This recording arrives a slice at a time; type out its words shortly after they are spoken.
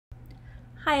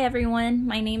Hi everyone,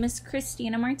 my name is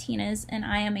Christina Martinez and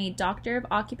I am a Doctor of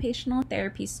Occupational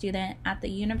Therapy student at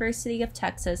the University of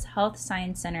Texas Health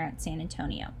Science Center at San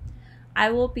Antonio.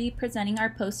 I will be presenting our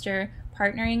poster,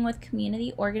 Partnering with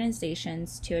Community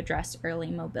Organizations to Address Early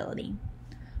Mobility.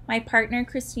 My partner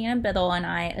Christina Bittle and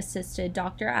I assisted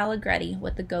Dr. Allegretti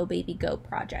with the GoBabyGo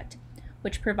project,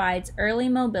 which provides early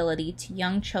mobility to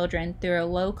young children through a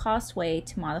low-cost way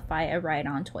to modify a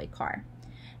ride-on toy car.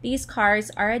 These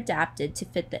cars are adapted to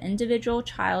fit the individual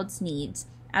child's needs,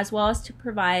 as well as to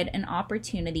provide an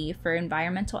opportunity for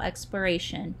environmental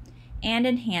exploration and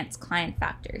enhance client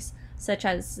factors, such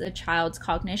as the child's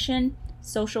cognition,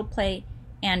 social play,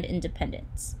 and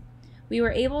independence. We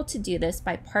were able to do this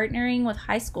by partnering with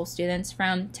high school students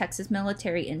from Texas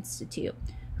Military Institute,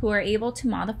 who are able to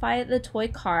modify the toy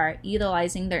car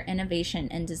utilizing their Innovation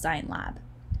and Design Lab.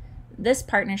 This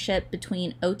partnership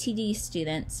between OTD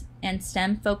students and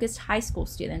STEM-focused high school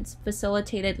students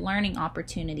facilitated learning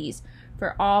opportunities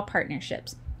for all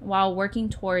partnerships while working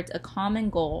towards a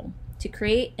common goal to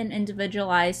create an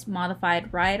individualized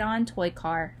modified ride-on toy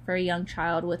car for a young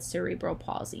child with cerebral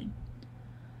palsy.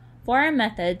 For our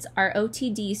methods, our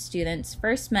OTD students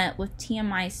first met with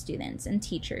TMI students and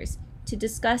teachers to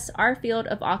discuss our field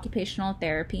of occupational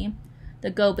therapy,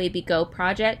 the GoBabyGo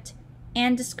project,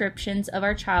 and descriptions of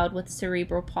our child with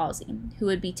cerebral palsy who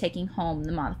would be taking home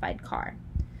the modified car.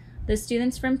 The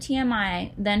students from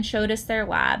TMI then showed us their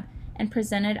lab and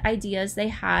presented ideas they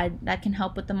had that can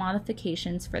help with the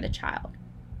modifications for the child.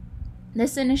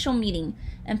 This initial meeting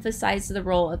emphasized the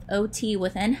role of OT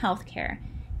within healthcare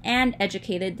and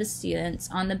educated the students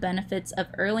on the benefits of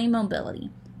early mobility,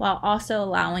 while also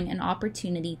allowing an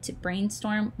opportunity to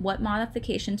brainstorm what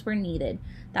modifications were needed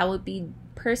that would be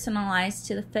personalized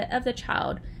to the fit of the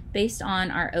child based on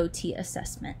our OT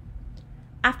assessment.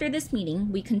 After this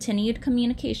meeting, we continued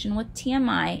communication with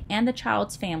TMI and the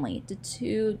child's family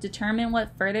to determine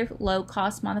what further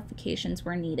low-cost modifications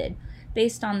were needed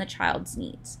based on the child's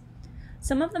needs.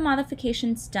 Some of the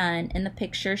modifications done in the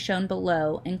picture shown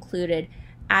below included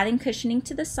adding cushioning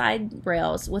to the side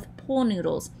rails with pool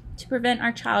noodles to prevent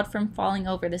our child from falling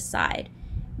over the side.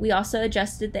 We also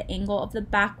adjusted the angle of the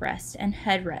backrest and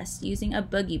headrest using a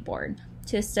boogie board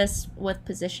to assist with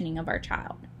positioning of our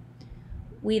child.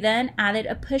 We then added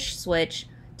a push switch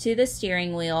to the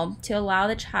steering wheel to allow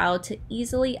the child to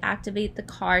easily activate the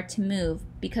car to move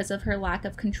because of her lack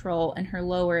of control in her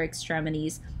lower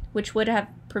extremities, which would have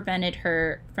prevented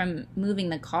her from moving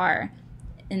the car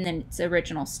in its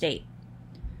original state.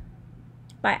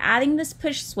 By adding this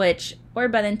push switch or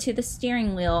button to the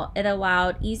steering wheel, it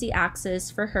allowed easy access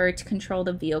for her to control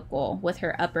the vehicle with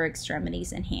her upper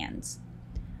extremities and hands.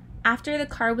 After the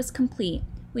car was complete,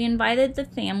 we invited the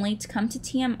family to come to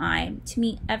TMI to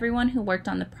meet everyone who worked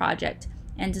on the project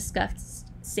and discuss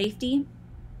safety,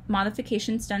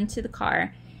 modifications done to the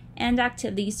car, and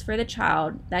activities for the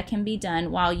child that can be done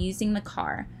while using the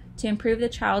car to improve the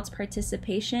child's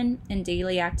participation in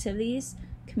daily activities,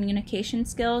 communication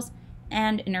skills,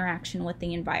 and interaction with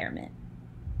the environment.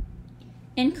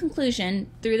 In conclusion,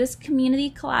 through this community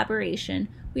collaboration,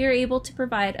 we are able to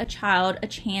provide a child a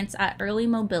chance at early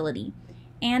mobility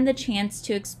and the chance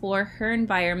to explore her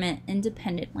environment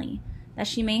independently that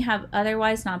she may have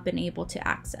otherwise not been able to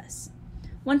access.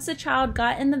 Once the child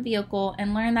got in the vehicle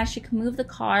and learned that she could move the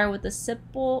car with a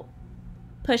simple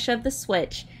push of the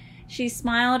switch, she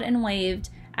smiled and waved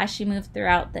as she moved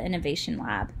throughout the Innovation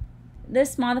Lab.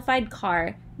 This modified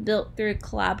car, built through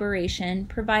collaboration,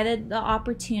 provided the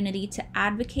opportunity to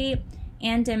advocate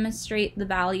and demonstrate the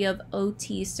value of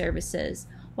OT services,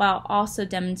 while also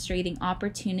demonstrating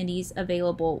opportunities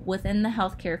available within the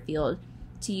healthcare field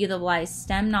to utilize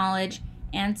STEM knowledge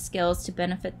and skills to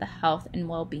benefit the health and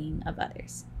well-being of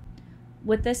others.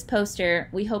 With this poster,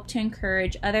 we hope to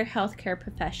encourage other healthcare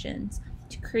professions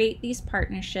to create these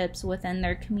partnerships within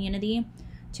their community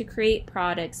to create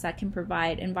products that can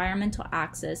provide environmental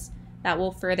access that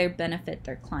will further benefit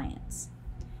their clients.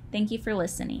 Thank you for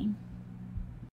listening.